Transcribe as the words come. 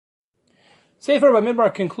Sefer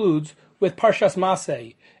Bamidbar concludes with Parshas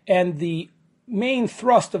Maseh, and the main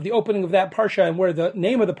thrust of the opening of that parsha and where the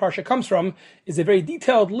name of the parsha comes from is a very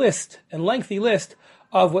detailed list and lengthy list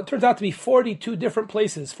of what turns out to be 42 different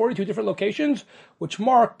places, 42 different locations, which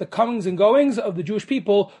mark the comings and goings of the Jewish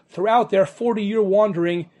people throughout their 40-year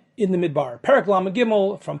wandering in the Midbar. Perek Lamed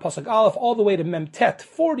Gimel, from Pasuk Aleph all the way to Mem Tet,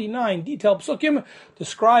 49 detailed psukim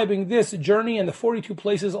describing this journey and the 42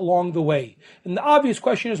 places along the way. And the obvious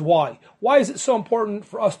question is why? Why is it so important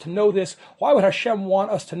for us to know this? Why would Hashem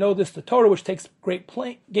want us to know this? The Torah, which takes great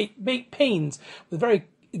pains with very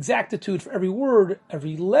exactitude for every word,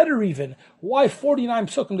 every letter even. Why 49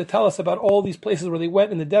 psukim to tell us about all these places where they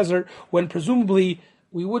went in the desert when presumably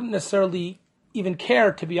we wouldn't necessarily even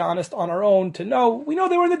care, to be honest, on our own to know. We know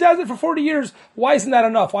they were in the desert for 40 years. Why isn't that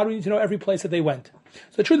enough? Why do we need to know every place that they went?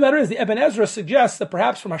 So the truth of the matter is, the Ibn Ezra suggests that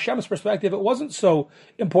perhaps from Hashem's perspective, it wasn't so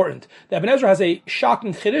important. The Ibn Ezra has a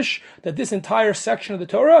shocking chiddush that this entire section of the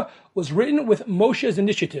Torah was written with Moshe's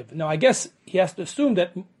initiative. Now, I guess he has to assume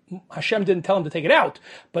that Hashem didn't tell him to take it out,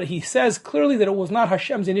 but he says clearly that it was not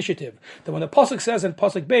Hashem's initiative. That when the Pasuk says in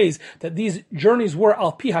Pasuk Beis that these journeys were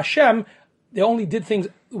al pi Hashem, they only did things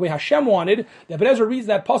the way Hashem wanted. The Ibn Ezra reads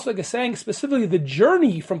that pasuk as saying specifically the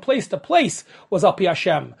journey from place to place was al pi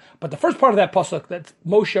Hashem. But the first part of that pasuk that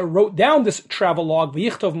Moshe wrote down this travel log,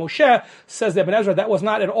 V'yichtov Moshe, says the Ibn Ezra that was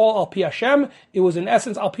not at all al pi Hashem. It was in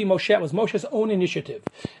essence al pi Moshe. It was Moshe's own initiative.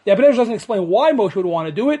 The Ibn Ezra doesn't explain why Moshe would want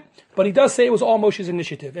to do it, but he does say it was all Moshe's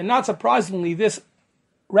initiative. And not surprisingly, this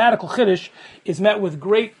radical chiddush is met with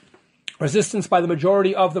great resistance by the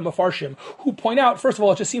majority of the Mefarshim, who point out, first of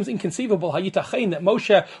all, it just seems inconceivable that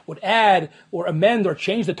Moshe would add or amend or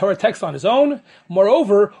change the Torah text on his own.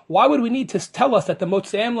 Moreover, why would we need to tell us that the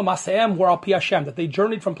Motzeim L'Maseim were al pi Hashem, that they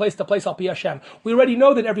journeyed from place to place al pi Hashem? We already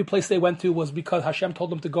know that every place they went to was because Hashem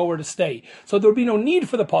told them to go or to stay. So there would be no need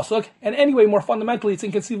for the pasuk. And anyway, more fundamentally, it's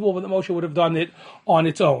inconceivable that Moshe would have done it on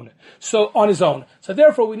his own. So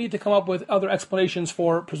therefore, we need to come up with other explanations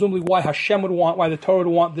for presumably why Hashem would want, why the Torah would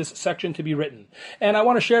want this section to be written. And I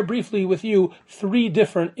want to share briefly with you three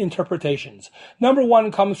different interpretations. Number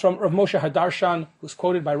one comes from Rav Moshe Hadarshan, who's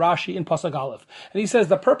quoted by Rashi in Pasuk Aleph. And he says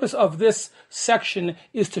the purpose of this section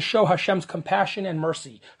is to show Hashem's compassion and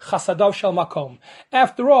mercy. Chasadav shel makom.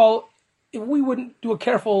 After all, if we wouldn't do a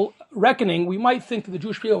careful reckoning, we might think that the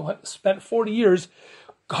Jewish people spent 40 years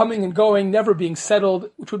coming and going, never being settled,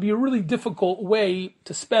 which would be a really difficult way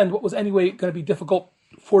to spend what was anyway going to be difficult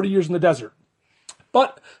 40 years in the desert.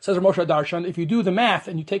 But, says Rav Moshe Darshan, if you do the math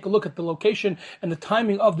and you take a look at the location and the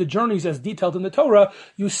timing of the journeys as detailed in the Torah,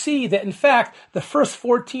 you see that in fact the first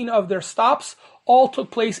 14 of their stops all took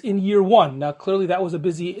place in year one. Now clearly that was a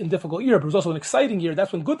busy and difficult year, but it was also an exciting year.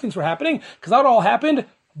 That's when good things were happening, because that all happened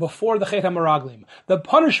before the Chet HaMeraglim. The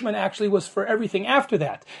punishment actually was for everything after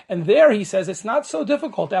that. And there he says it's not so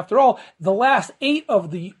difficult. After all, the last 8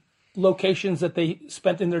 of the locations that they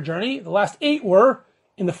spent in their journey, the last 8 were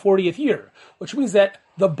in the 40th year, which means that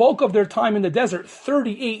the bulk of their time in the desert,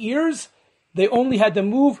 38 years, they only had to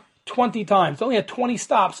move 20 times. They only had 20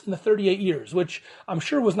 stops in the 38 years, which I'm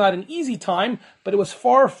sure was not an easy time, but it was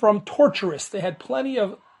far from torturous. They had plenty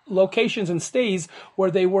of locations and stays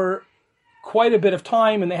where they were quite a bit of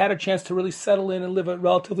time, and they had a chance to really settle in and live a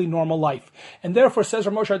relatively normal life. And therefore, says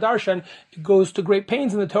Rav Moshe Darshan, it goes to great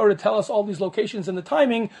pains in the Torah to tell us all these locations and the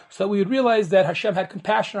timing, so that we would realize that Hashem had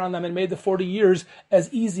compassion on them and made the 40 years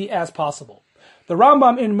as easy as possible. The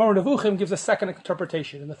Rambam in Moreh Nevuchim gives a second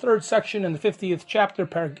interpretation. In the 3rd section, in the 50th chapter,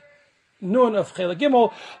 Perek Nun of Chelek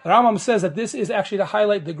Gimel, the Rambam says that this is actually to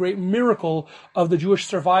highlight the great miracle of the Jewish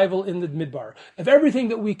survival in the Midbar. Of everything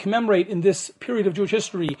that we commemorate in this period of Jewish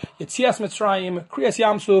history, Yetzias Mitzrayim, Kriyas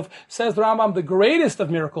Yamsuf, says the Rambam, the greatest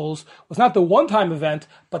of miracles was not the one-time event,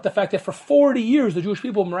 but the fact that for 40 years the Jewish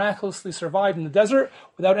people miraculously survived in the desert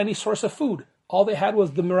without any source of food. All they had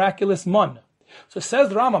was the miraculous mun. So says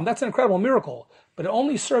the Rambam, that's an incredible miracle. But it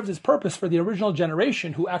only served its purpose for the original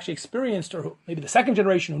generation who actually experienced, or maybe the second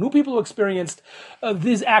generation, who knew people who experienced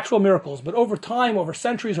these actual miracles. But over time, over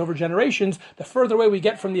centuries, over generations, the further away we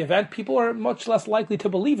get from the event, people are much less likely to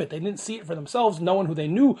believe it. They didn't see it for themselves. No one who they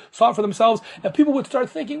knew saw it for themselves. And people would start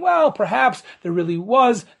thinking, well, perhaps there really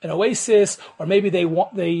was an oasis, or maybe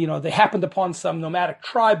they happened upon some nomadic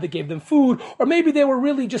tribe that gave them food, or maybe they were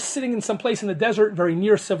really just sitting in some place in the desert, very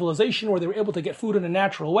near civilization, where they were able to get food in a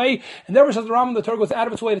natural way. And therefore, says the Rambam, the Torah goes out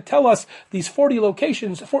of its way to tell us these 40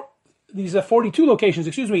 locations, these 42 locations,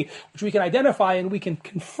 which we can identify and we can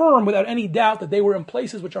confirm without any doubt that they were in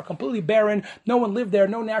places which are completely barren. No one lived there,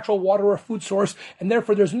 no natural water or food source, and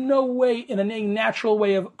therefore there's no way in a natural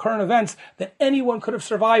way of current events that anyone could have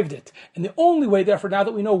survived it. And the only way, therefore, now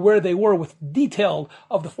that we know where they were with detail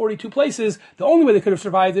of the 42 places, the only way they could have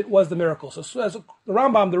survived it was the miracle. So as the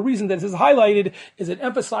Rambam, the reason that this is highlighted is it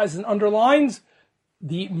emphasizes and underlines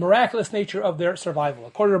the miraculous nature of their survival.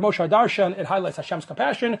 According to Moshe Darshan, it highlights Hashem's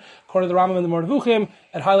compassion. According to the Rambam and the Mordevuchim,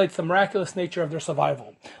 it highlights the miraculous nature of their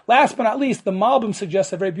survival. Last but not least, the Malbim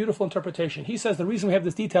suggests a very beautiful interpretation. He says the reason we have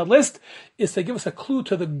this detailed list is to give us a clue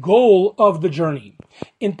to the goal of the journey.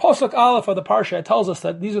 In Posuk Aleph of the Parsha, it tells us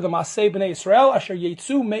that these are the Masei B'nai Yisrael, Asher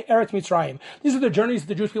Yetzu Me'eretz Mitzrayim. These are the journeys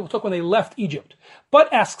the Jewish people took when they left Egypt.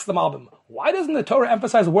 But, asks the Malbim, why doesn't the Torah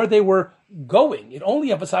emphasize where they were going? It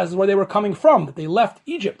only emphasizes where they were coming from, that they left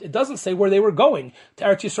Egypt. It doesn't say where they were going, to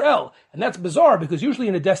Eretz Yisrael. And that's bizarre, because usually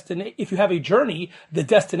in if you have a journey, the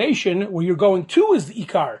destination where you're going to is the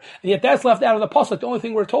Ikar. And yet that's left out of the Pasuk. The only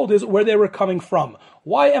thing we're told is where they were coming from.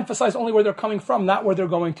 Why emphasize only where they're coming from, not where they're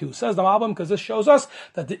going to? Says the Malbim, because this shows us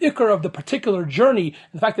that the Ikar of the particular journey,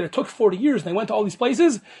 the fact that it took 40 years and they went to all these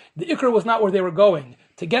places, the Ikar was not where they were going.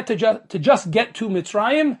 To just get to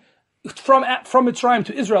Mitzrayim, from Mitzrayim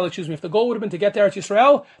to Israel, if the goal would have been to get to Eretz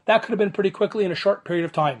Yisrael, that could have been pretty quickly in a short period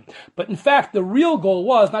of time. But in fact, the real goal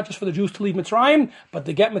was not just for the Jews to leave Mitzrayim, but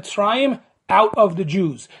to get Mitzrayim out of the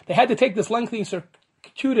Jews. They had to take this lengthy and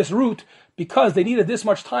circuitous route because they needed this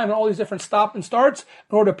much time and all these different stop and starts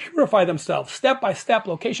in order to purify themselves, step by step,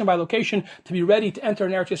 location by location, to be ready to enter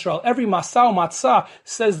in Eretz Yisrael. Every Masau Matzah,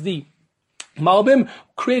 says the Malbim,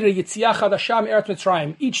 created a Yetziah Chadashah Eretz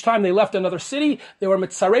Mitzrayim. Each time they left another city, they were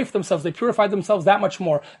mitzaref themselves, they purified themselves that much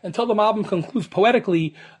more. Until the Malbim concludes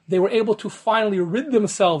poetically, they were able to finally rid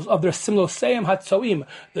themselves of their simloseim hatzoim,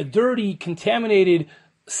 the dirty, contaminated,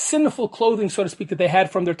 sinful clothing, so to speak, that they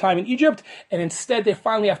had from their time in Egypt, and instead they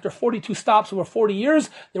finally, after 42 stops over 40 years,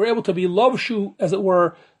 they were able to be lovshu, as it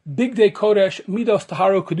were, Big Day Kodesh, Midos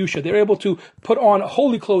Taharo Kedusha. They were able to put on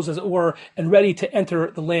holy clothes, as it were, and ready to enter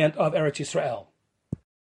the land of Eretz Yisrael.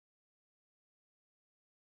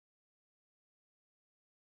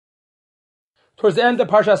 Towards the end of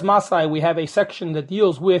Parshas Masai, we have a section that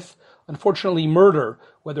deals with, unfortunately, murder,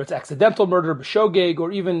 whether it's accidental murder, b'shogeg,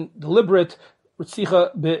 or even deliberate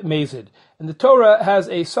Ritzicha b'mezid. And the Torah has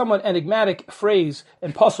a somewhat enigmatic phrase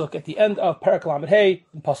in Pasuk at the end of Perek Lamed Hey,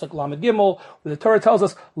 in Pasuk Lamed Gimel, where the Torah tells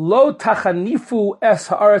us, Lo tachanifu es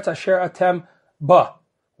haaretz asher atem ba.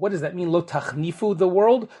 What does that mean, lo tachnifu, the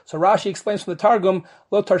world? So Rashi explains from the Targum,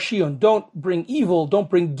 lo tarshion, don't bring evil, don't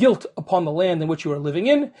bring guilt upon the land in which you are living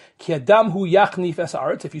in. Ki adam hu yachnif es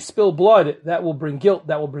haaretz. If you spill blood, that will bring guilt,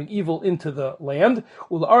 that will bring evil into the land.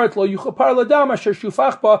 Ula'aretz lo yuchapar ladam asher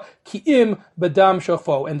shufach ba ki im bedam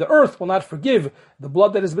shofo. And the earth will not forgive the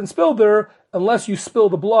blood that has been spilled there unless you spill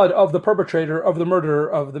the blood of the perpetrator of the murder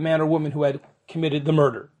of the man or woman who had committed the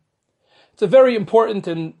murder. It's a very important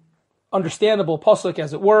and understandable pasuk,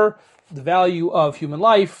 as it were, the value of human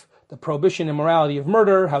life, the prohibition and morality of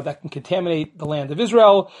murder, how that can contaminate the land of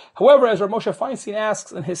Israel. However, as Rav Moshe Feinstein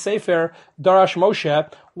asks in his Sefer, Darash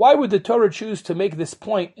Moshe, why would the Torah choose to make this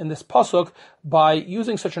point in this pasuk by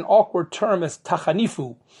using such an awkward term as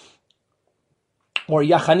tachanifu, or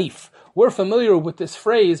yachanif? We're familiar with this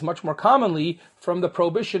phrase much more commonly from the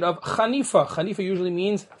prohibition of chanifa. Chanifa usually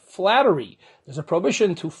means flattery. There's a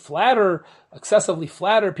prohibition to excessively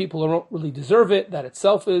flatter people who don't really deserve it. That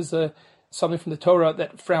itself is something from the Torah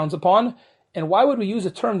that frowns upon. And why would we use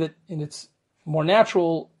a term that in its more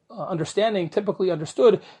natural understanding, typically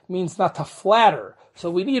understood, means not to flatter? So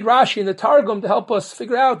we need Rashi and the Targum to help us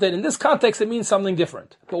figure out that in this context it means something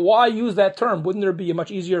different. But why use that term? Wouldn't there be a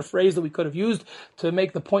much easier phrase that we could have used to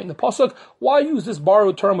make the point in the pasuk? Why use this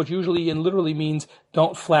borrowed term, which usually and literally means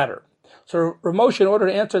don't flatter? So Rav Moshe, in order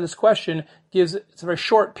to answer this question, it's a very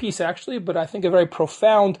short piece actually, but I think a very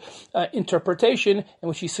profound interpretation in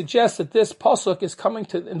which he suggests that this pasuk is coming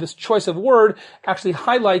to, in this choice of word, actually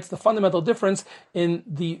highlights the fundamental difference in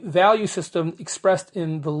the value system expressed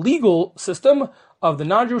in the legal system of the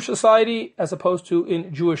non-Jewish society as opposed to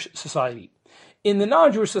in Jewish society. In the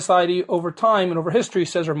non-Jewish society, over time and over history,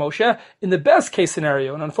 says Rav Moshe, in the best case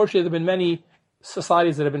scenario, and unfortunately there have been many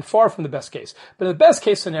societies that have been far from the best case, but in the best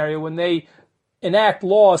case scenario, when they enact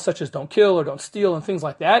laws such as don't kill or don't steal and things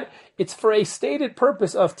like that, it's for a stated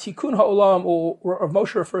purpose of tikkun ha'olam, or Rav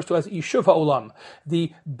Moshe refers to as yishuv ha'olam,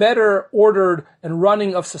 the better ordered and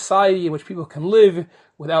running of society in which people can live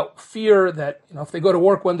without fear that, if they go to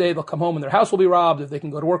work one day, they'll come home and their house will be robbed, if they can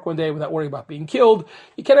go to work one day without worrying about being killed.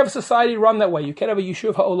 You can't have a society run that way. You can't have a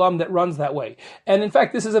yishuv ha'olam that runs that way. And in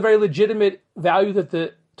fact, this is a very legitimate value that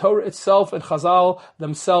the Torah itself and Chazal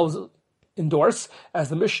themselves endorse, as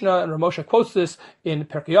the Mishnah and Ramosha quotes this in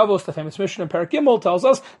Perkei Avos. The famous Mishnah in Perek Gimel tells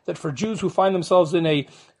us that for Jews who find themselves in a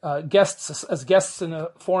guests in a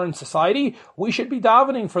foreign society, we should be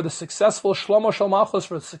davening for the successful Shlomo Shel Malchus,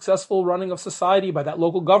 for the successful running of society by that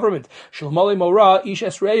local government. Shilmole Mora Ish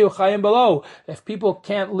Esreyu Chayim Below. If people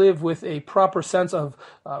can't live with a proper sense of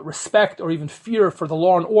respect or even fear for the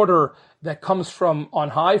law and order that comes from on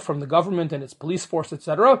high, from the government and its police force,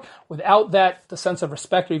 etc. Without that, the sense of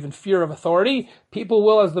respect or even fear of authority, people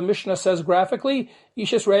will, as the Mishnah says graphically,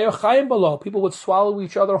 Ishes Re'eh Chayim Below, people would swallow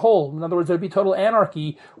each other whole. In other words, there'd be total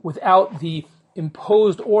anarchy without the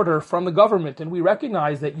imposed order from the government. And we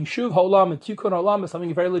recognize that Yishuv Ha'olam and Tikkun Ha'olam is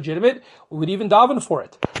something very legitimate. We would even daven for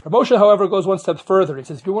it. Moshe, however, goes one step further. He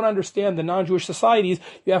says, if you want to understand the non-Jewish societies,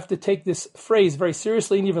 you have to take this phrase very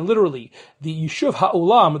seriously and even literally. The Yishuv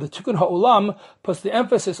Ha'olam, or the Tikkun Ha'olam, puts the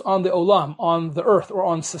emphasis on the Olam, on the earth, or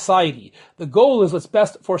on society. The goal is what's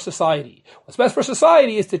best for society. What's best for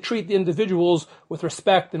society is to treat the individuals with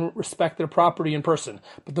respect and respect their property and person.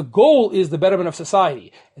 But the goal is the betterment of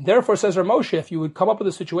society. And therefore, says Moshe, if you would come up with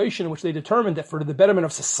a situation in which they determined that for the betterment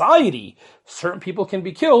of society, certain people can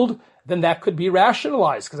be killed, then that could be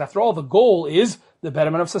rationalized. Because after all, the goal is the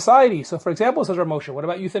betterment of society. So, for example, says Moshe, what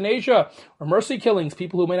about euthanasia or mercy killings,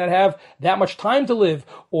 people who may not have that much time to live,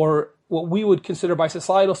 or what we would consider by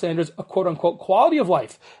societal standards a quote-unquote quality of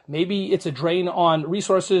life? Maybe it's a drain on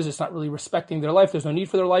resources, it's not really respecting their life, there's no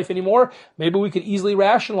need for their life anymore. Maybe we could easily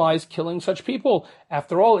rationalize killing such people.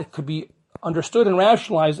 After all, it could be understood and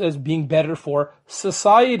rationalized as being better for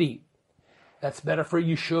society. That's better for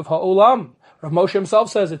Yishuv Ha'olam. Rav Moshe himself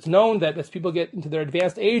says it's known that as people get into their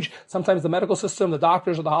advanced age, sometimes the medical system, the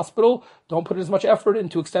doctors or the hospital don't put as much effort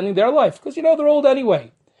into extending their life because, they're old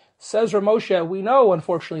anyway. Says Rav Moshe, we know,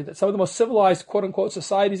 unfortunately, that some of the most civilized, quote-unquote,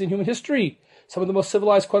 societies in human history, some of the most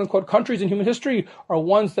civilized, quote-unquote, countries in human history are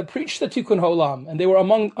ones that preach the Tikkun Ha'olam, and they were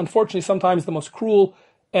among, unfortunately, sometimes the most cruel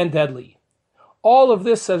and deadly. All of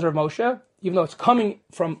this, says Rav Moshe, even though it's coming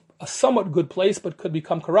from a somewhat good place but could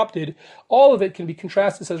become corrupted, all of it can be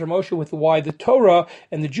contrasted, says Rav Moshe, with why the Torah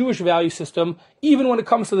and the Jewish value system, even when it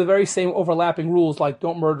comes to the very same overlapping rules like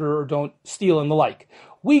don't murder or don't steal and the like,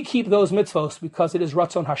 we keep those mitzvos because it is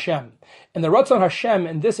Ratzon Hashem. And the Ratzon Hashem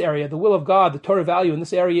in this area, the will of God, the Torah value in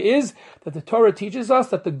this area is that the Torah teaches us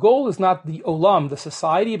that the goal is not the olam, the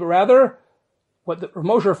society, but rather what the Rav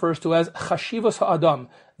Moshe refers to as chashivos ha'adam,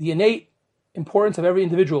 the innate importance of every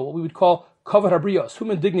individual, what we would call kavod habrios,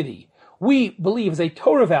 human dignity. We believe as a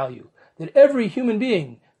Torah value that every human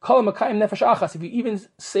being, kol makayim nefesh achas, if you even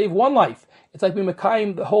save one life, it's like we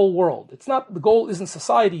makayim the whole world. It's not, the goal isn't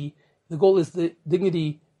society, the goal is the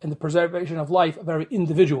dignity and the preservation of life of every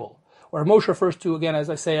individual. Where Moshe refers to, again, as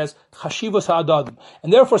I say, as chashivos ha'adam.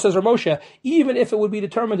 And therefore, says Moshe, even if it would be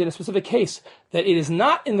determined in a specific case that it is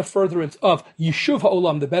not in the furtherance of Yishuv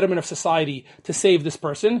Ha'olam, the betterment of society, to save this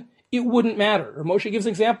person, it wouldn't matter. Moshe gives an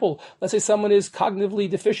example. Let's say someone is cognitively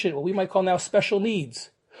deficient, what we might call now special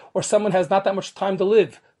needs, or someone has not that much time to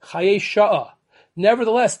live, chayei sha'ah.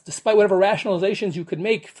 Nevertheless, despite whatever rationalizations you could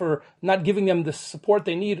make for not giving them the support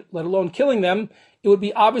they need, let alone killing them, it would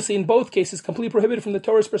be obviously in both cases completely prohibited from the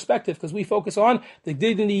Torah's perspective, because we focus on the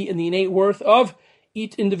dignity and the innate worth of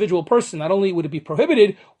each individual person. Not only would it be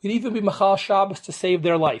prohibited, we'd even be machal Shabbos to save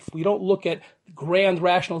their life. We don't look at grand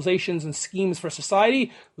rationalizations and schemes for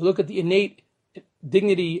society. We look at the innate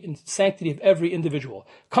dignity and sanctity of every individual.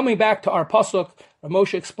 Coming back to our pasuk,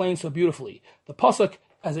 Moshe explains so beautifully. The pasuk,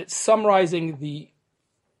 as it's summarizing the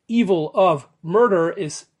evil of murder,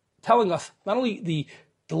 is telling us not only the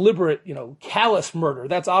deliberate, callous murder,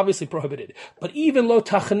 that's obviously prohibited, but even lo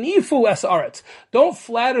tachnifu es aretz, don't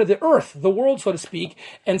flatter the earth, the world, so to speak,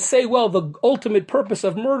 and say, well, the ultimate purpose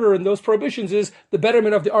of murder and those prohibitions is the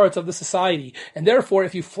betterment of the arts of the society. And therefore,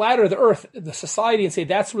 if you flatter the earth, the society, and say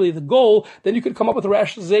that's really the goal, then you could come up with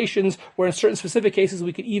rationalizations where in certain specific cases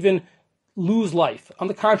we could even lose life. On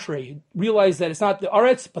the contrary, realize that it's not the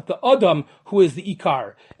aretz, but the adam who is the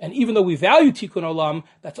ikar. And even though we value tikkun olam,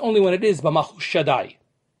 that's only when it is b'malchus shaddai.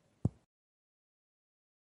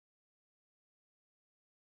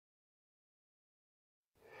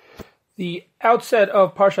 The outset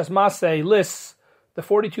of Parshas Maseh lists the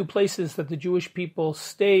 42 places that the Jewish people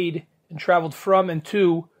stayed and traveled from and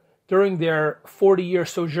to during their 40-year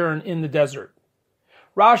sojourn in the desert.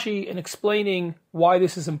 Rashi, in explaining why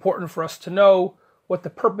this is important for us to know, what the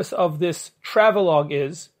purpose of this travelogue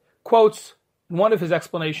is, quotes in one of his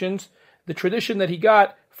explanations the tradition that he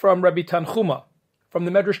got from Rabbi Tanchuma, from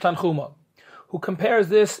the Medrash Tanchuma, who compares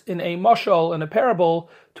this in a mashal, in a parable,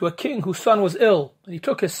 to a king whose son was ill. And he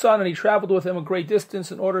took his son and he traveled with him a great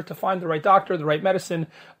distance in order to find the right doctor, the right medicine,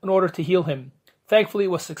 in order to heal him. Thankfully,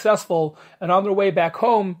 it was successful, and on their way back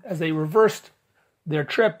home, as they reversed their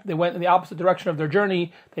trip, they went in the opposite direction of their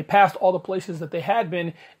journey. They passed all the places that they had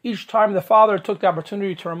been. Each time the father took the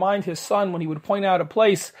opportunity to remind his son when he would point out a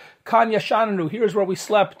place, Kan Yashananu, here's where we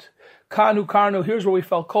slept. Kanu Karnu, here's where we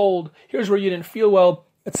felt cold. Here's where you didn't feel well,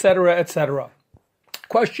 etc., etc.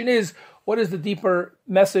 Question is, what is the deeper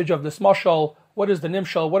message of this mashal? What is the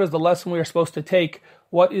nimshal? What is the lesson we are supposed to take?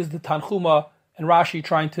 What is the Tanchuma and Rashi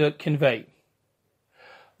trying to convey?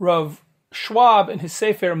 Rav Schwab, in his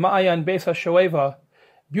Sefer Ma'ayan Beis HaShoeva,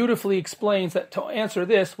 beautifully explains that to answer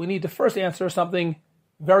this, we need to first answer something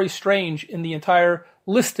very strange in the entire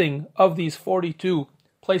listing of these 42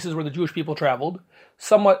 places where the Jewish people traveled,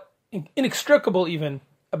 somewhat inextricable even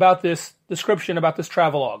about this description, about this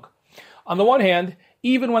travelogue. On the one hand,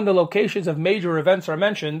 even when the locations of major events are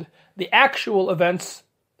mentioned, the actual events,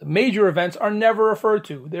 the major events, are never referred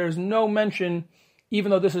to. There is no mention, even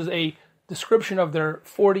though this is a description of their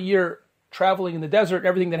 40-year traveling in the desert and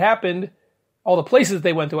everything that happened, all the places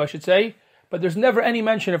they went to, I should say, but there's never any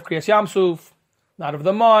mention of Kriyas Yamsuf, not of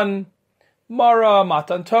the Man, Mara,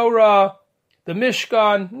 Matan Torah, the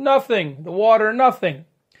Mishkan, nothing, the water, nothing.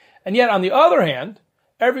 And yet, on the other hand,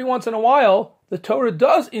 every once in a while, the Torah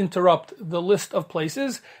does interrupt the list of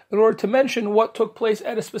places in order to mention what took place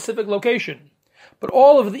at a specific location. But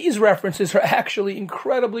all of these references are actually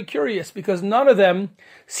incredibly curious because none of them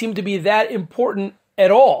seem to be that important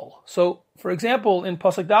at all. So, for example, in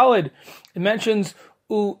Pasuk Daled, it mentions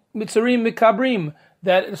Mitzarim Mikabrim,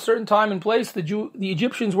 that at a certain time and place, the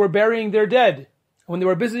Egyptians were burying their dead. When they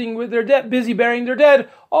were busy burying their dead,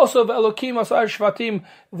 also Elokim Asar Shvatim,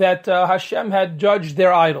 that Hashem had judged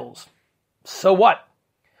their idols. So what?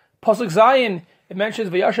 Pasuk Zayin, it mentions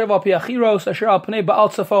V'yashav al pi Achiros asher al pnei Baal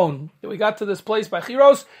Tzafon. We got to this place by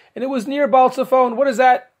Chiros, and it was near Baal Tzafon. What does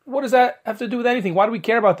that have to do with anything? Why do we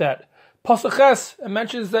care about that? Pasuk Ches, it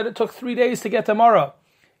mentions that it took 3 days to get to Mara.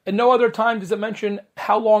 And no other time does it mention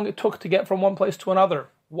how long it took to get from one place to another.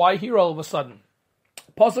 Why here all of a sudden?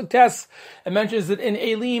 Pasuk Tes, it mentions that in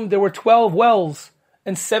Elim there were 12 wells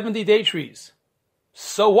and 70 date trees.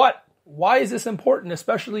 So what? Why is this important,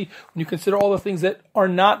 especially when you consider all the things that are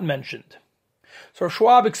not mentioned? So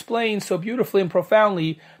Schwab explains so beautifully and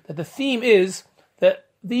profoundly that the theme is that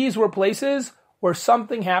these were places where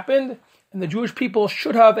something happened and the Jewish people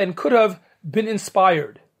should have and could have been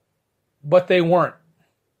inspired, but they weren't.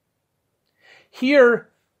 Here,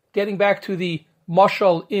 getting back to the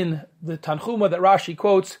mashal in the Tanchuma that Rashi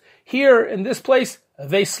quotes, here in this place,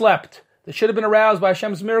 they slept. They should have been aroused by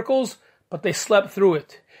Hashem's miracles, but they slept through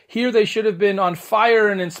it. Here they should have been on fire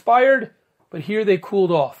and inspired, but here they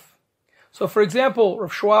cooled off. So for example,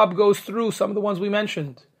 Rav Schwab goes through some of the ones we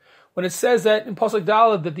mentioned. When it says that in Pasuk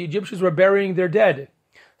Daled that the Egyptians were burying their dead,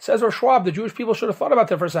 says Rav Schwab, the Jewish people should have thought about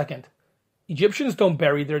that for a second. Egyptians don't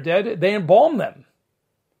bury their dead, they embalm them.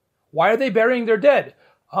 Why are they burying their dead?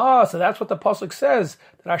 So that's what the Pasuk says,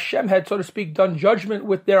 that Hashem had, so to speak, done judgment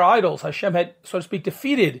with their idols. Hashem had, so to speak,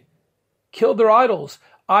 defeated, killed their idols,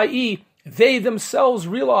 i.e., they themselves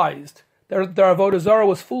realized their Avodah Zarah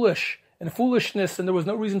was foolish and foolishness, and there was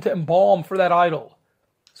no reason to embalm for that idol.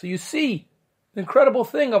 So you see, the incredible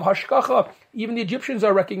thing of Hashkacha, even the Egyptians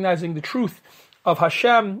are recognizing the truth of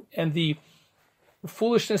Hashem and the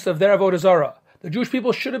foolishness of their Avodah Zarah. The Jewish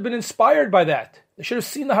people should have been inspired by that. They should have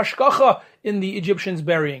seen the Hashkacha in the Egyptians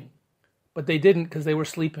burying. But they didn't because they were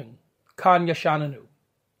sleeping. Kan Yashananu.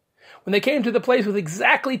 When they came to the place with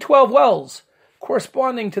exactly 12 wells,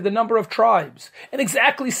 corresponding to the number of tribes, and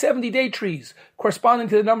exactly 70 date trees, corresponding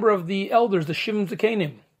to the number of the elders, the Shivim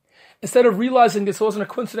Zekanim. Instead of realizing this wasn't a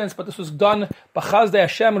coincidence, but this was done b'chazdei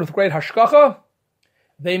Hashem and with great hashkacha,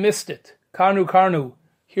 they missed it. Karnu.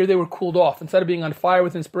 Here they were cooled off. Instead of being on fire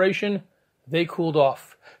with inspiration, they cooled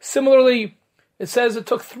off. Similarly, it says it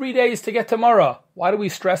took 3 days to get to Mara. Why do we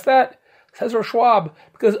stress that? Says Rav Schwab,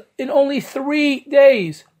 because in only 3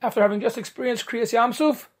 days, after having just experienced Kriyas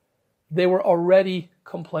Yamsuf, they were already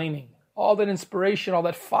complaining. All that inspiration, all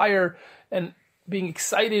that fire, and being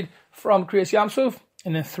excited from Kriyas Yamsuf,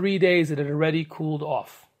 and in 3 days it had already cooled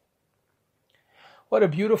off. What a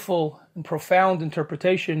beautiful and profound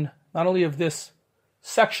interpretation, not only of this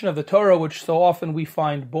section of the Torah, which so often we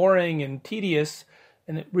find boring and tedious,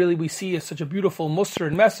 and it really we see as such a beautiful musar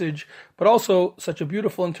and message, but also such a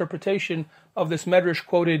beautiful interpretation of this medrash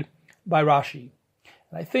quoted by Rashi.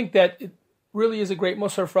 And I think that it really is a great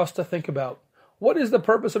musar for us to think about. What is the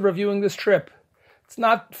purpose of reviewing this trip? It's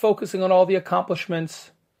not focusing on all the accomplishments.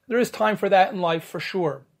 There is time for that in life, for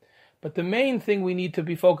sure. But the main thing we need to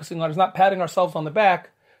be focusing on is not patting ourselves on the back.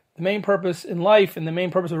 The main purpose in life and the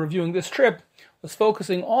main purpose of reviewing this trip was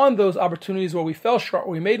focusing on those opportunities where we fell short,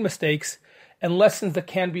 where we made mistakes, and lessons that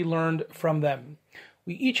can be learned from them.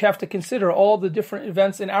 We each have to consider all the different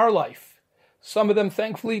events in our life. Some of them,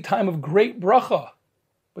 thankfully, time of great bracha.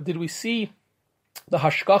 But did we see the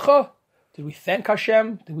hashkacha? Did we thank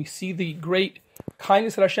Hashem? Did we see the great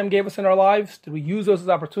kindness that Hashem gave us in our lives? Did we use those as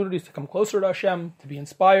opportunities to come closer to Hashem, to be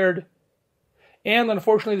inspired? And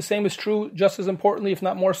unfortunately, the same is true, just as importantly, if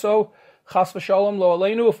not more so, chas v'shalom lo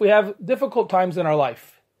aleinu, if we have difficult times in our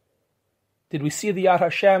life. Did we see the Yad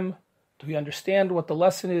Hashem? Do we understand what the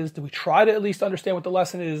lesson is? Do we try to at least understand what the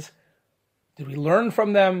lesson is? Did we learn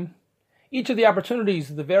from them? Each of the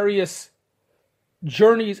opportunities, the various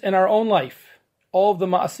journeys in our own life, all of the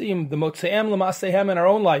ma'asim, the motzeim l'ma'asehem in our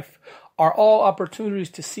own life, are all opportunities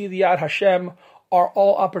to see the Yad Hashem, are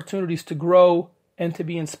all opportunities to grow and to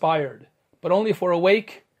be inspired. But only if we're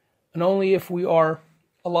awake, and only if we are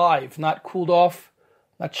alive, not cooled off,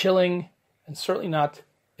 not chilling, and certainly not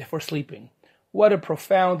if we're sleeping. What a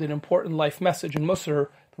profound and important life message in Musar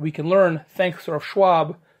that we can learn thanks to Rav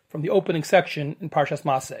Schwab from the opening section in Parshas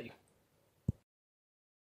Masei.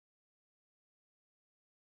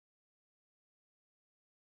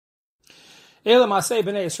 Ela Masei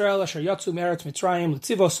b'nei Yisrael asher yatzu me'eretz Mitzrayim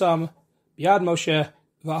l'tzivosam b'yad Moshe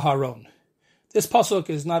v'Aharon. This pasuk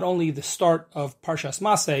is not only the start of Parshas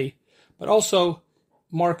Masei, but also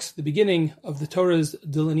marks the beginning of the Torah's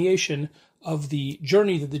delineation of the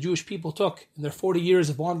journey that the Jewish people took in their 40 years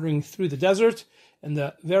of wandering through the desert and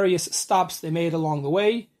the various stops they made along the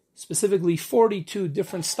way, specifically 42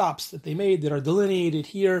 different stops that they made that are delineated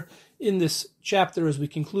here in this chapter as we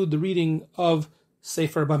conclude the reading of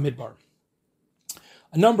Sefer Bamidbar.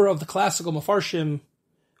 A number of the classical Mefarshim,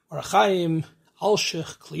 Arachaim,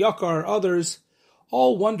 Alshich, Kliyakar, others,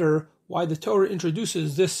 all wonder why the Torah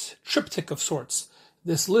introduces this triptych of sorts,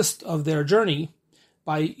 this list of their journey,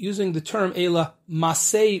 by using the term Ela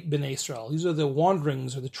Masei B'nai Yisrael. These are the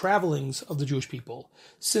wanderings or the travelings of the Jewish people.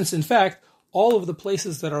 Since, in fact, all of the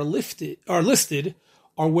places that are listed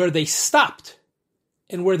are where they stopped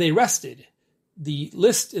and where they rested. The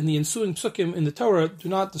list in the ensuing psukim in the Torah do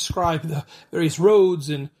not describe the various roads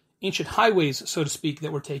and ancient highways, so to speak,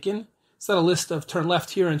 that were taken. It's not a list of turn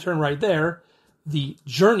left here and turn right there, the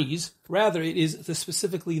journeys. Rather, it is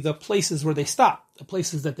specifically the places where they stopped, the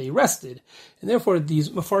places that they rested. And therefore, these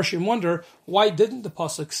Mefarshim wonder, why didn't the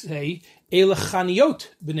pasuk say, Eile Chaniot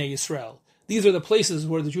B'nai Yisrael? These are the places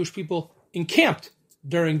where the Jewish people encamped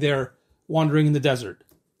during their wandering in the desert.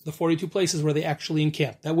 The 42 places where they actually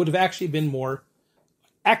encamped. That would have actually been more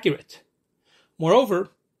accurate. Moreover,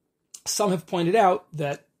 some have pointed out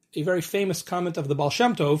that a very famous comment of the Baal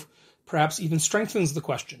Shem Tov perhaps even strengthens the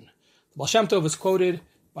question. The Baal Shem Tov is quoted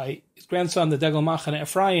by his grandson, the Degel Machane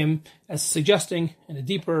Ephraim, as suggesting in a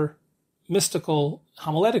deeper, mystical,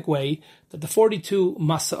 homiletic way that the 42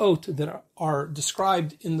 Masaot that are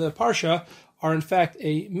described in the Parsha are in fact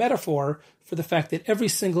a metaphor for the fact that every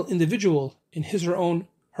single individual in his or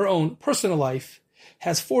her own personal life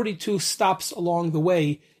has 42 stops along the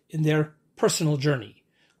way in their personal journey.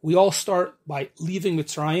 We all start by leaving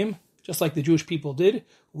Mitzrayim, just like the Jewish people did.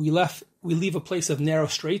 We leave a place of narrow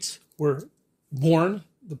straits. We're born.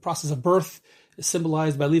 The process of birth is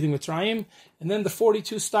symbolized by leaving Mitzrayim. And then the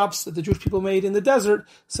 42 stops that the Jewish people made in the desert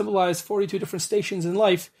symbolize 42 different stations in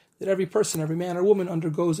life that every person, every man or woman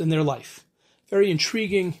undergoes in their life. Very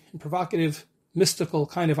intriguing and provocative, mystical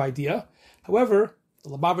kind of idea. However, the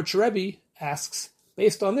Lubavitcher Rebbe asks,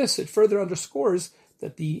 based on this, it further underscores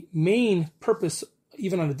that the main purpose,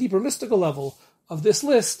 even on a deeper mystical level, of this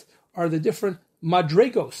list are the different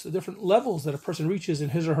madregos, the different levels that a person reaches in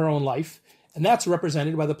his or her own life, and that's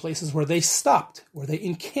represented by the places where they stopped, where they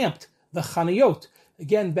encamped, the chaniyot.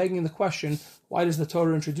 Again, begging the question, why does the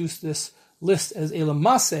Torah introduce this list as Eila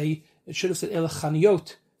Masei? It should have said Eila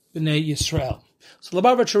Chaniyot B'nai Yisrael. So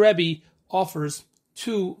Lubavitcher Rebbe offers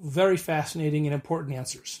two very fascinating and important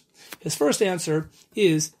answers. His first answer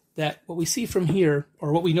is that what we see from here,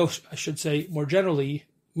 or what we know, I should say, more generally,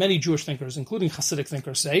 many Jewish thinkers, including Hasidic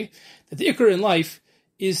thinkers, say that the ikar in life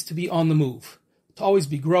is to be on the move, to always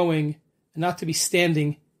be growing, and not to be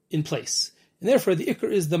standing in place. And therefore, the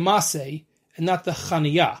ikar is the maseh, and not the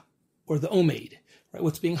chaniyah, or the omeid. Right?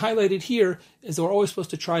 What's being highlighted here is that we're always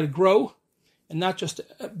supposed to try to grow, and not just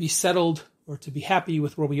to be settled, or to be happy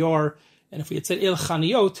with where we are. And if we had said el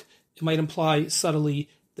chaniyot, it might imply subtly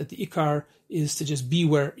that the ikar is to just be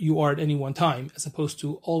where you are at any one time, as opposed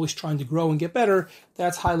to always trying to grow and get better.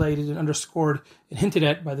 That's highlighted and underscored and hinted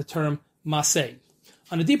at by the term maseh.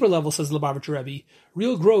 On a deeper level, says Lubavitcher Rebbe,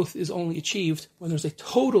 real growth is only achieved when there's a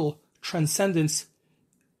total transcendence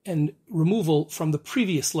and removal from the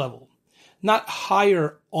previous level. Not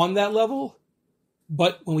higher on that level,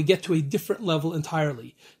 but when we get to a different level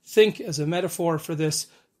entirely. Think as a metaphor for this,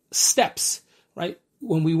 steps, right?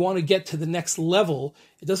 When we want to get to the next level,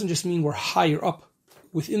 it doesn't just mean we're higher up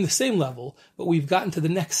within the same level, but we've gotten to the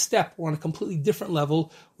next step. We're on a completely different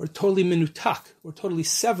level. We're totally minutak. We're totally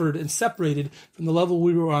severed and separated from the level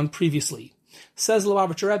we were on previously. Says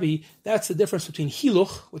Lubavitcher Rebbe, that's the difference between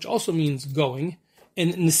hiluch, which also means going,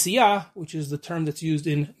 and nisiyah, which is the term that's used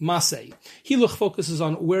in maseh. Hiluch focuses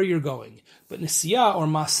on where you're going, but nisiyah or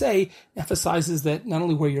maseh emphasizes that not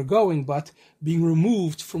only where you're going, but being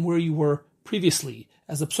removed from where you were previously.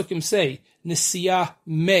 As the psukim say, nisiyah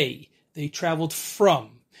may, they traveled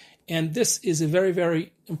from. And this is a very,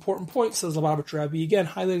 very important point, says Lubavitcher Rebbe, again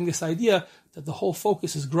highlighting this idea that the whole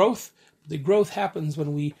focus is growth. The growth happens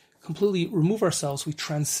when we completely remove ourselves, we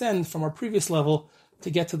transcend from our previous level to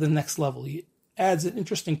get to the next level. He adds an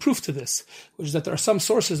interesting proof to this, which is that there are some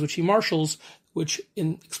sources which he marshals, which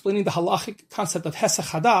in explaining the halachic concept of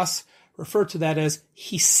Hesach Hadas, refer to that as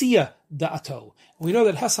Hisiya Da'ato. We know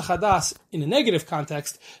that Hesach Hadas, in a negative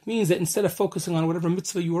context, means that instead of focusing on whatever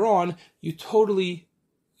mitzvah you were on, you totally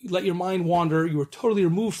let your mind wander, you were totally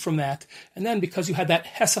removed from that, and then because you had that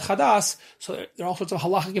Hesach Hadas, so there are all sorts of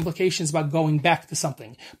halachic implications about going back to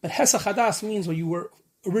something. But Hesach Hadas means when you were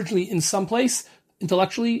originally in some place,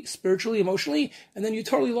 intellectually, spiritually, emotionally, and then you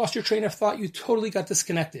totally lost your train of thought, you totally got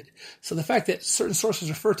disconnected. So the fact that certain sources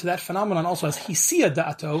refer to that phenomenon also as Hisiya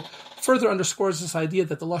Da'ato further underscores this idea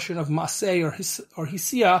that the lashon of Maseh or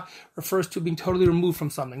Hisiya refers to being totally removed from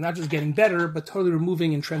something, not just getting better, but totally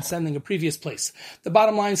removing and transcending a previous place. The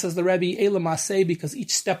bottom line, says the Rebbe, Eila Maseh, because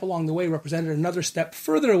each step along the way represented another step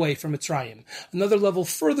further away from Mitzrayim, another level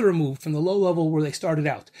further removed from the low level where they started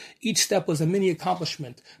out. Each step was a mini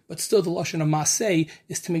accomplishment, but still the lashon of Maseh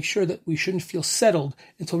is to make sure that we shouldn't feel settled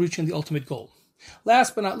until reaching the ultimate goal.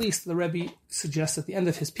 Last but not least, the Rebbe suggests at the end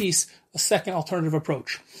of his piece a second alternative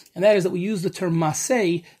approach, and that is that we use the term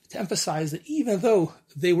maseh to emphasize that even though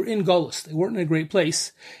they were in Golus, they weren't in a great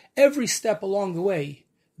place, every step along the way,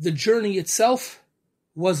 the journey itself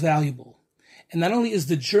was valuable. And not only is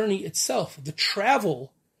the journey itself, the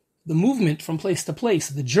travel, the movement from place to place,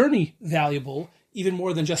 the journey valuable, even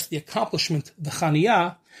more than just the accomplishment, the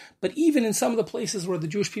chaniyah, but even in some of the places where the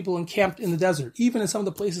Jewish people encamped in the desert, even in some of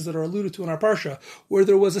the places that are alluded to in our parsha, where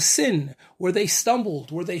there was a sin, where they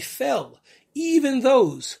stumbled, where they fell, even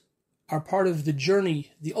those are part of the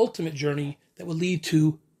journey, the ultimate journey that will lead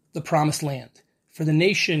to the promised land. For the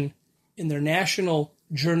nation in their national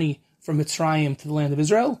journey from Mitzrayim to the land of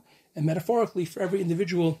Israel, and metaphorically for every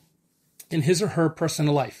individual in his or her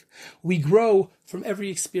personal life. We grow from every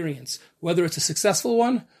experience, whether it's a successful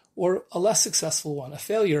one or a less successful one, a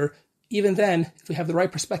failure. Even then, if we have the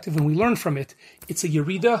right perspective and we learn from it, it's a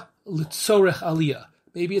yerida l'tzorech aliyah.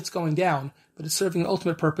 Maybe it's going down, but it's serving an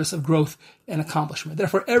ultimate purpose of growth and accomplishment.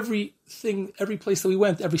 Therefore, everything, every place that we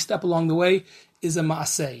went, every step along the way is a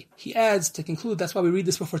maaseh. He adds to conclude, that's why we read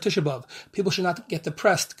this before Tisha B'Av. People should not get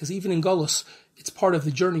depressed, because even in Golus, it's part of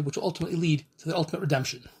the journey which will ultimately lead to the ultimate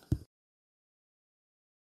redemption.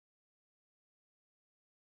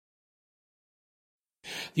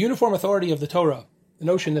 The uniform authority of the Torah, the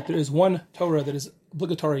notion that there is one Torah that is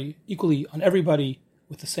obligatory equally on everybody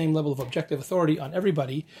with the same level of objective authority on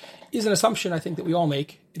everybody, is an assumption I think that we all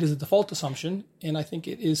make. It is a default assumption, and I think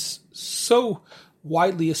it is so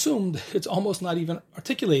widely assumed it's almost not even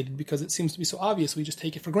articulated because it seems to be so obvious we just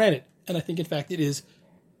take it for granted. And I think in fact it is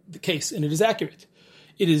the case, and it is accurate.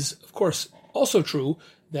 It is, of course, also true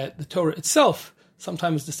that the Torah itself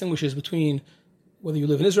sometimes distinguishes between whether you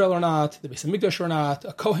live in Israel or not, the Beis Hamikdash or not,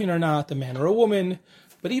 a Kohen or not, a man or a woman.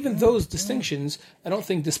 But even those distinctions, I don't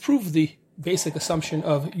think disprove the basic assumption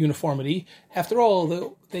of uniformity. After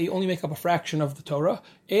all, they only make up a fraction of the Torah.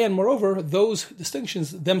 And moreover, those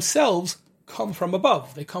distinctions themselves come from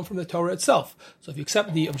above. They come from the Torah itself. So if you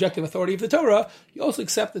accept the objective authority of the Torah, you also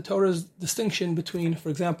accept the Torah's distinction between, for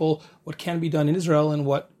example, what can be done in Israel and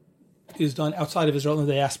what is done outside of Israel in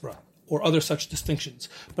the diaspora, or other such distinctions.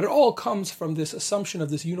 But it all comes from this assumption of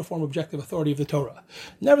this uniform objective authority of the Torah.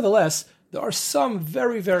 Nevertheless, there are some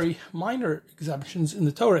very, very minor exceptions in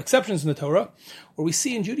the Torah, where we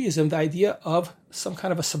see in Judaism the idea of some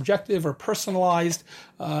kind of a subjective or personalized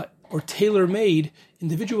or tailor-made,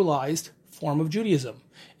 individualized form of Judaism.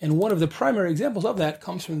 And one of the primary examples of that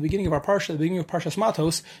comes from the beginning of our parsha, the beginning of Parshas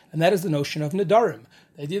Matos, and that is the notion of Nedarim.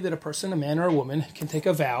 The idea that a person, a man or a woman, can take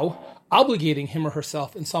a vow, obligating him or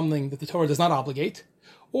herself in something that the Torah does not obligate,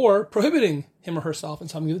 or prohibiting him or herself in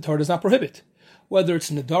something that the Torah does not prohibit. Whether it's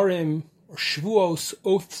Nedarim, or shvuos,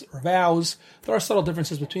 oaths, or vows. There are subtle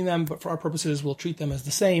differences between them, but for our purposes, we'll treat them as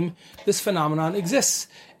the same. This phenomenon exists,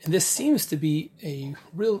 and this seems to be a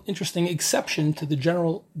real interesting exception to the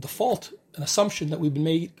general default, an assumption that we've been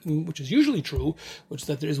made, which is usually true, which is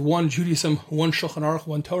that there is one Judaism, one Shulchan Aruch,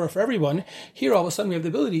 one Torah for everyone. Here, all of a sudden, we have the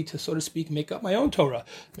ability to, so to speak, make up my own Torah.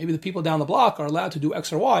 Maybe the people down the block are allowed to do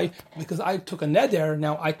X or Y, because I took a neder,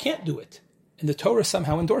 now I can't do it. And the Torah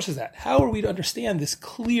somehow endorses that. How are we to understand this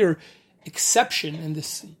clear exception and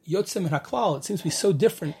this yotzem and haklal? It seems to be so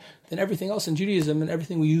different than everything else in Judaism and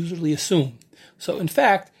everything we usually assume. So, in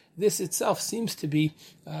fact, this itself seems to be,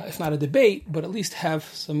 if not a debate, but at least have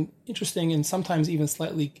some interesting and sometimes even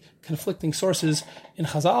slightly conflicting sources in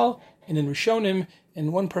Chazal and in Rishonim.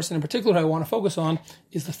 And one person in particular I want to focus on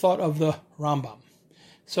is the thought of the Rambam.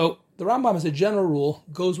 So the Rambam, as a general rule,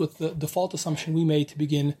 goes with the default assumption we made to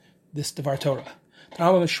begin this Devar Torah. The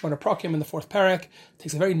Rambam in Shemona Prakim in the 4th parak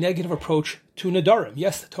takes a very negative approach to Nedarim.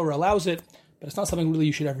 Yes, the Torah allows it, but it's not something really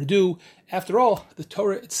you should ever do. After all, the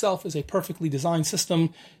Torah itself is a perfectly designed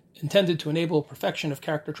system intended to enable perfection of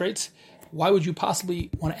character traits. Why would you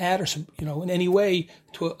possibly want to add, or in any way,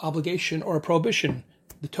 to an obligation or a prohibition?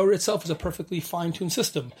 The Torah itself is a perfectly fine-tuned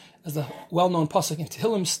system. As the well-known pasuk in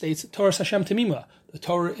Tehillim states, Torah Hashem Temima. The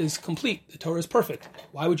Torah is complete. The Torah is perfect.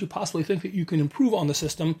 Why would you possibly think that you can improve on the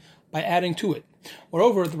system by adding to it?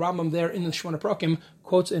 Moreover, the Rambam there in the Shemona Prakim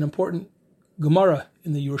quotes an important Gemara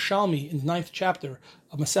in the Yerushalmi in the 9th chapter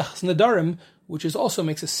of Maseches Nedarim, which also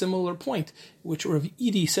makes a similar point, which Rav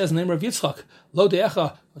Idi says in the name of Yitzchak, Lo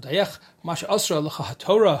de'echa, dayech, masha asra lecha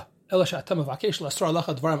haTorah, it's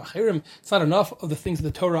not enough of the things that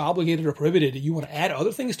the Torah obligated or prohibited. You want to add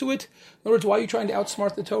other things to it? In other words, why are you trying to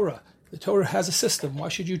outsmart the Torah? The Torah has a system. Why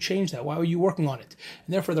should you change that? Why are you working on it?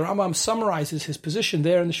 And therefore, the Rambam summarizes his position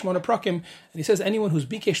there in the Shemona Prakim, and he says, anyone who's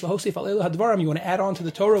bikesh lahosef al elu hadvarim, you want to add on to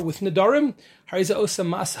the Torah with nedarim, hariza osam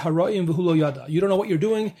mas harayim v'hulo yada. You don't know what you're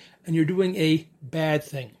doing, and you're doing a bad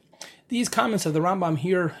thing. These comments of the Rambam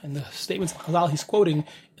here and the statements of Chazal he's quoting in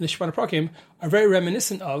the Shemona Prakim are very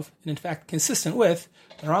reminiscent of, and in fact consistent with,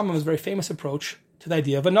 the Rambam's very famous approach to the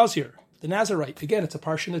idea of a Nazir. The Nazirite, again, it's a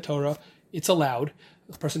parsha in the Torah, it's allowed.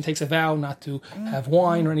 The person takes a vow not to have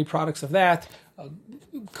wine or any products of that,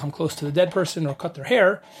 come close to the dead person or cut their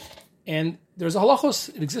hair, and there's a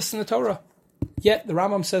halachos, it exists in the Torah. Yet the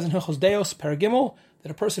Rambam says in Hilchos Deos, Paragimel,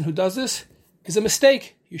 that a person who does this is a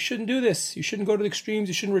mistake. You shouldn't do this. You shouldn't go to the extremes.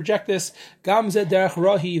 You shouldn't reject this. Gam zed derech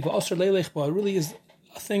rahi v'asr leilech. It really is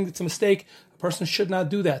a thing that's a mistake. A person should not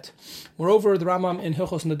do that. Moreover, the Rambam in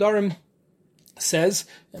Hilchos Nedarim says,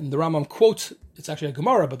 and the Rambam quotes, it's actually a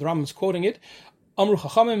Gemara, but the Rambam is quoting it, Amru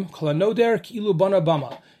chachamim kol hanoder ki'ilu bana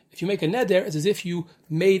bama. If you make a neder, it's as if you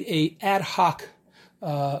made a ad hoc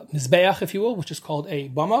mizbeach, if you will, which is called a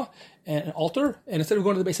bama, and an altar, and instead of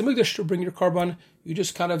going to the Beis HaMikdash to bring your carbon, you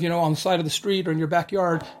just kind of, on the side of the street or in your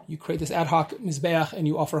backyard, you create this ad hoc mizbeach and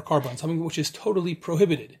you offer a carbon, something which is totally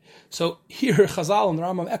prohibited. So here, Chazal and the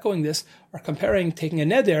Rambam echoing this are comparing taking a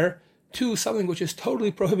neder to something which is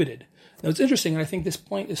totally prohibited. Now it's interesting, and I think this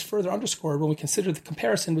point is further underscored when we consider the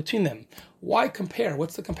comparison between them. Why compare?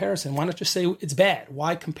 What's the comparison? Why not just say it's bad?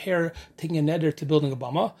 Why compare taking a neder to building a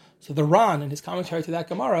bama? So the Ran, in his commentary to that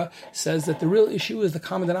Gemara, says that the real issue is the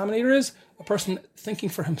common denominator is a person thinking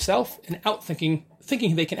for himself and thinking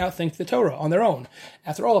they can outthink the Torah on their own.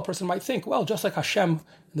 After all, a person might think, well, just like Hashem,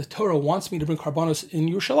 the Torah wants me to bring karbanos in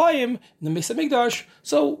Yerushalayim, in the Beis HaMikdash,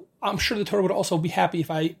 so I'm sure the Torah would also be happy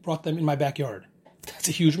if I brought them in my backyard. That's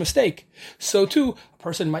a huge mistake. So too, a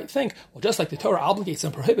person might think, well, just like the Torah obligates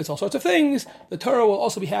and prohibits all sorts of things, the Torah will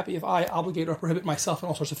also be happy if I obligate or prohibit myself in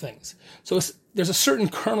all sorts of things. So there's a certain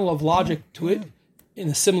kernel of logic to it in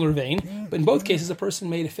a similar vein, but in both cases, a person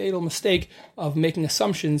made a fatal mistake of making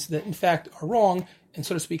assumptions that in fact are wrong and,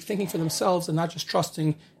 so to speak, thinking for themselves and not just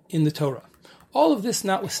trusting in the Torah. All of this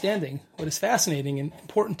notwithstanding, what is fascinating and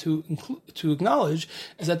important to acknowledge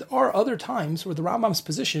is that there are other times where the Rambam's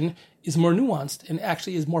position is more nuanced and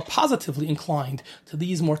actually is more positively inclined to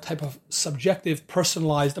these more type of subjective,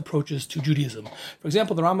 personalized approaches to Judaism. For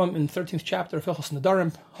example, the Rambam in the 13th chapter of Hilchos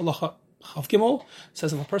Nedarim, Halacha Chav Gimel,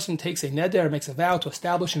 says if a person takes a neder, makes a vow to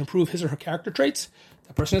establish and improve his or her character traits,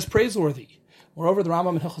 that person is praiseworthy. Moreover, the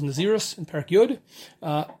Rambam in Hilchos Nazirus in Perek Yud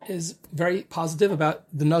is very positive about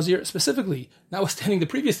the Nazir specifically. Notwithstanding the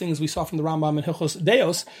previous things we saw from the Rambam in Hilchos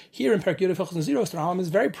Deos, here in Perek Yud of Hilchos Nazirus, the Rambam is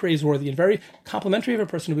very praiseworthy and very complimentary of a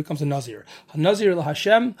person who becomes a Nazir. Hanodr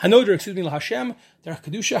lahashem, derech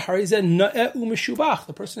kedusha harizen na'eh u'meshubach.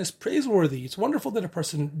 The person is praiseworthy. It's wonderful that a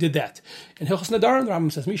person did that. In Hilchos Nadarim, the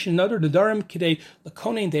Rambam says, Mishin nadar nadarim kidei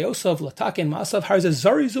lakonein deosav lataken ma'asav harizen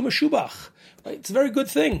zari zu meshubach. Right? It's a very good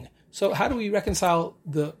thing. So how do we reconcile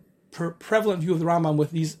the prevalent view of the Rambam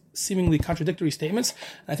with these seemingly contradictory statements?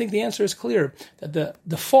 And I think the answer is clear, that the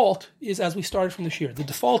default is, as we started from the shir, the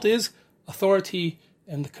default is authority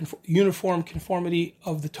and the uniform conformity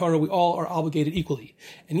of the Torah. We all are obligated equally.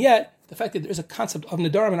 And yet, the fact that there is a concept of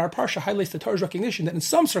Nedarim in our Parsha highlights the Torah's recognition that in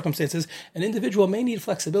some circumstances, an individual may need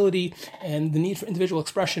flexibility and the need for individual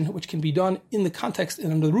expression, which can be done in the context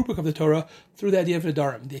and under the rubric of the Torah through the idea of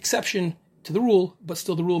Nedarim. The exception to the rule, but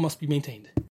still the rule must be maintained.